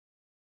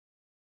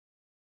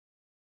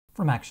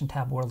From Action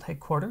Tab World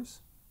Headquarters,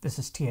 this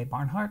is T.A.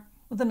 Barnhart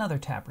with another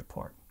Tab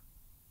Report.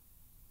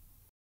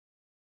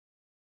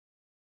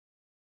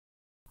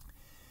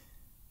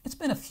 It's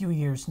been a few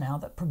years now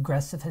that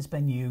progressive has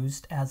been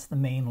used as the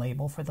main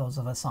label for those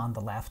of us on the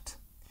left.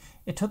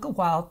 It took a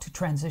while to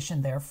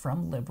transition there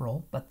from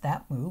liberal, but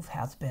that move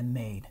has been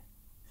made.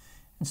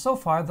 And so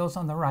far, those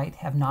on the right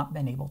have not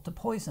been able to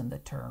poison the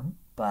term,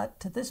 but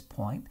to this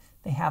point,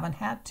 they haven't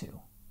had to.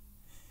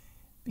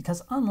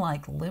 Because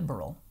unlike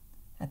liberal,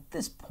 at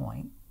this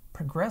point,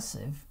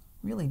 progressive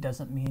really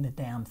doesn't mean a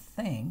damn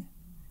thing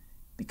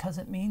because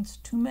it means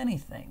too many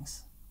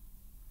things.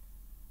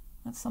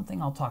 That's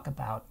something I'll talk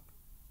about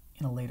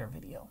in a later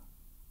video.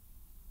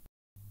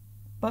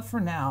 But for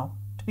now,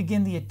 to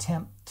begin the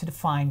attempt to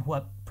define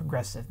what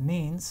progressive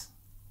means,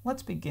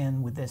 let's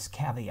begin with this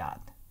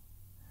caveat.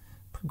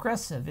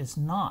 Progressive is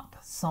not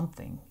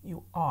something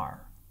you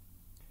are.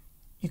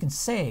 You can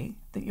say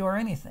that you are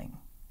anything.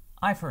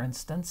 I, for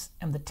instance,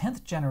 am the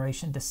 10th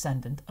generation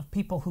descendant of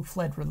people who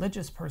fled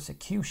religious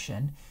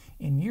persecution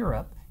in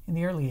Europe in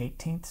the early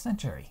 18th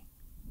century.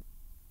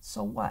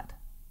 So what?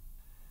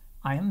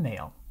 I am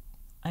male.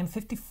 I am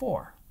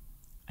 54.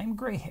 I am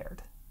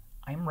gray-haired.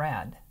 I am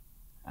rad.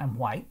 I am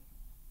white.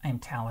 I am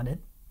talented.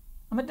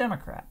 I'm a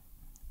Democrat.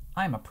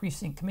 I am a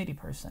precinct committee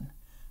person.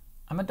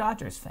 I'm a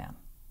Dodgers fan.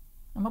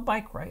 I'm a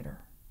bike rider.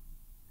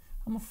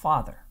 I'm a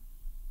father.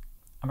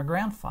 I'm a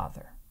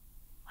grandfather.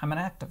 I'm an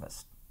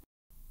activist.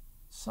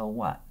 So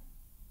what?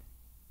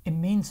 It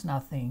means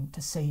nothing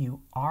to say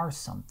you are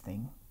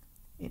something.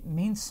 It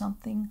means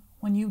something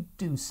when you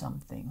do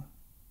something.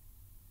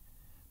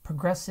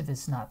 Progressive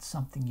is not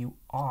something you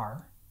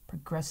are.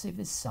 Progressive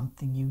is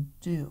something you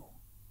do.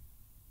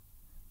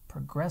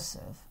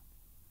 Progressive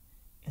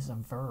is a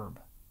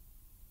verb.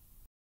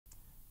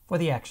 For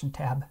the Action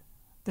Tab,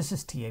 this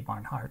is T.A.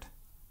 Barnhart.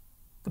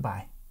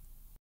 Goodbye.